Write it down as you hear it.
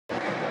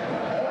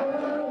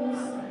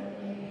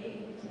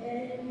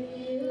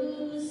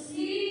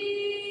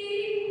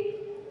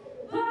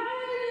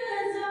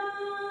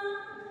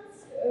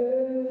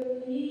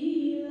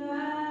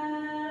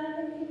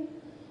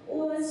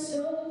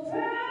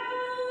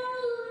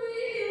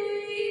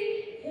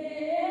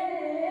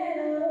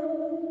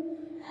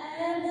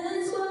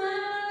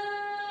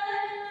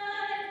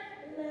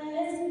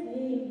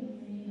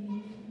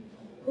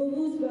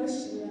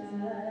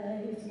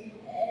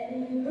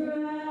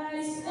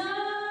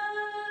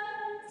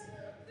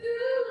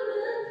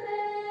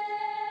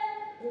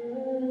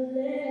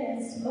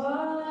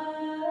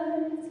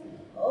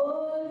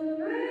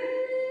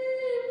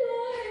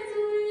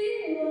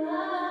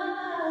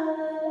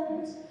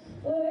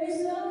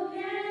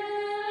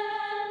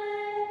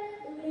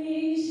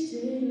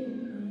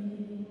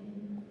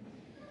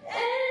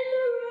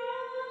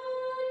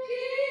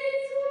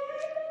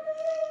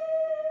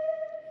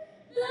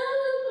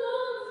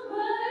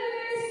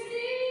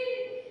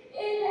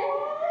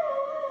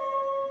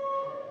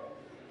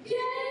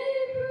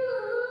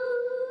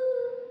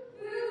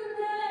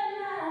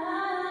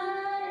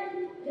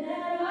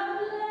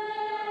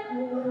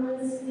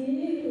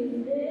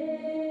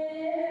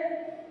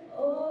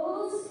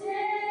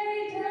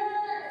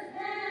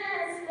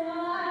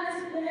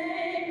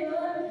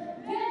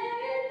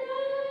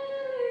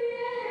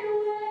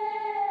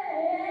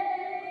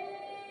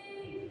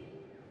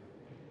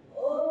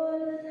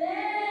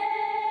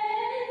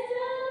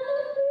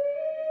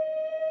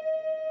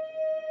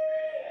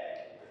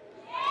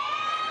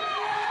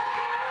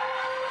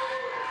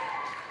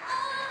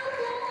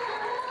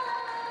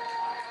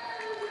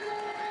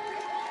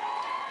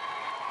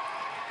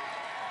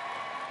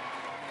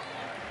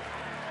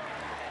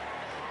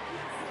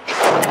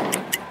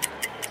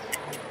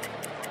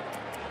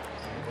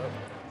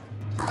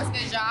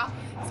Ja.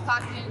 It's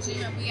Clocked In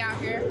Gym, and we out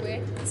here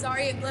with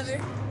Zaria Glover.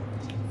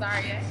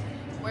 Zaria.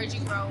 Where'd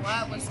you grow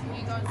up? What school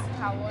you go to?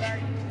 How old are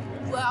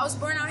you? Well, I was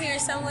born out here in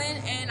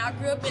Summerlin, and I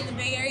grew up in the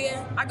Bay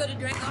Area. I go to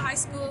Durango High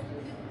School,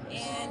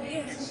 and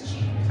yeah.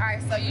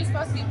 Alright, so you're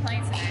supposed to be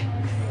playing tonight,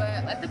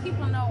 but let the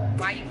people know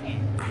why you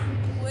can't.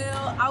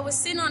 Well, I was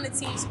sitting on the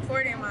team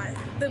supporting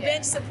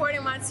bench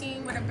supporting my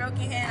team with a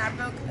broken hand. I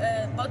broke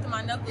both of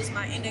my knuckles,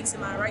 my index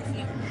and my right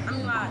finger.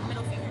 My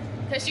middle finger.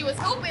 Because she was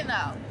hooping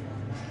though.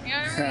 You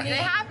know what I mean? It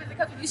happens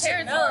because of the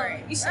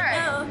territory. You should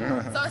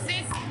know. So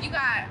since you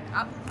got,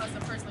 I'll post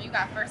some personal, you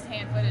got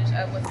first-hand footage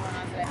of what's going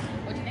on today.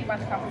 What do you think about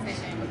the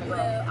competition with the girls?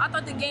 Well, I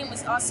thought the game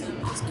was awesome.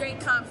 It was great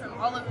comp from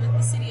all over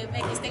the city of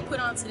Vegas they put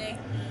on today.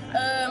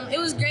 It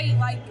was great,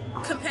 like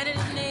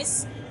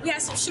competitiveness. We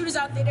had some shooters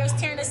out there that was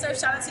tearing us up.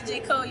 Shout out to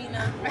J. Cole, you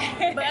know.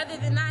 But other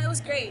than that, it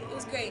was great. It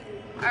was great.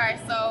 All right,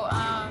 so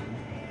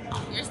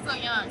you're still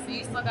young, so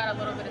you still got a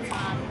little bit of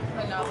time,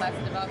 left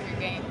to develop your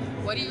game.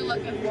 What are you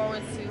looking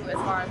forward to as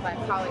far as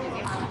like college? Do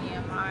you have any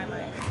in mind?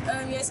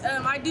 Yes,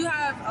 I do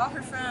have an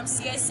offer from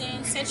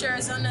CSN, Central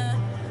Arizona.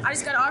 I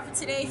just got an offer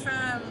today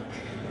from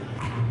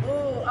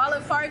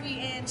Olive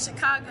Harvey in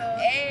Chicago.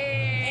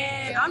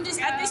 Hey, and I'm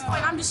just at this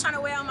point, I'm just trying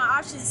to weigh out my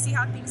options and see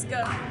how things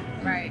go.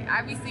 Right.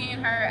 I be seeing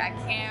her at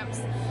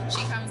camps.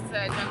 She comes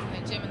to jump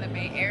in the gym in the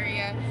Bay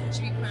Area.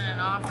 She be putting it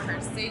on for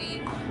her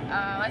city.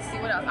 Let's see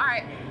what else. All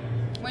right.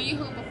 When you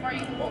hoop, before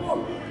you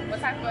hoop, what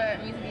type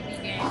of music you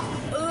be getting?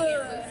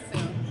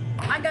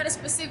 I got a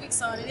specific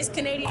song, and it's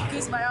Canadian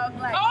Goose by All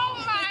Black. Oh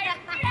my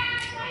God!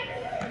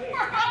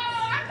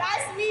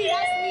 That's me. I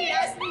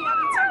be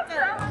turned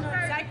up. I know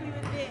exactly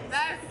what it is.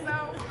 That's so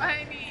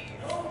funny.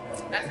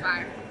 That's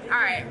fire. All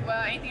right.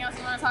 Well, anything else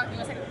you want to talk to? You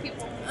want to take the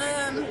people?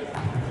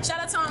 Shout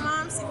out to my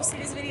moms if you see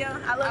this video.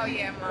 I love you. Oh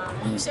yeah,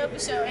 mom. For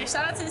sure. And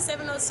shout out to the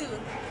 702.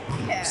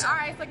 Yeah. All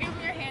right. So give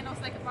me your handle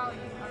so they can follow you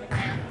on the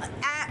gram.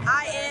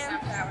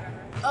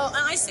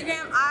 On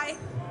Instagram, I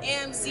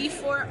am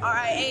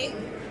Z4RIA.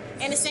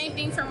 And the same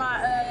thing for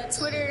my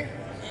Twitter.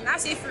 And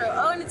that's it for real.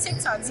 Oh, and the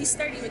TikTok,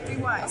 Z30 with 3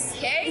 Ys.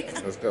 Okay.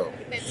 Let's go.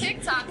 The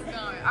TikTok's going.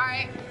 All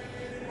right.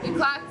 We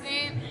clocked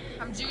in.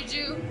 I'm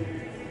Juju.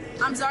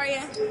 I'm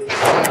Zaria.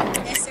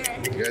 Yes,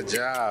 sir. Good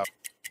job.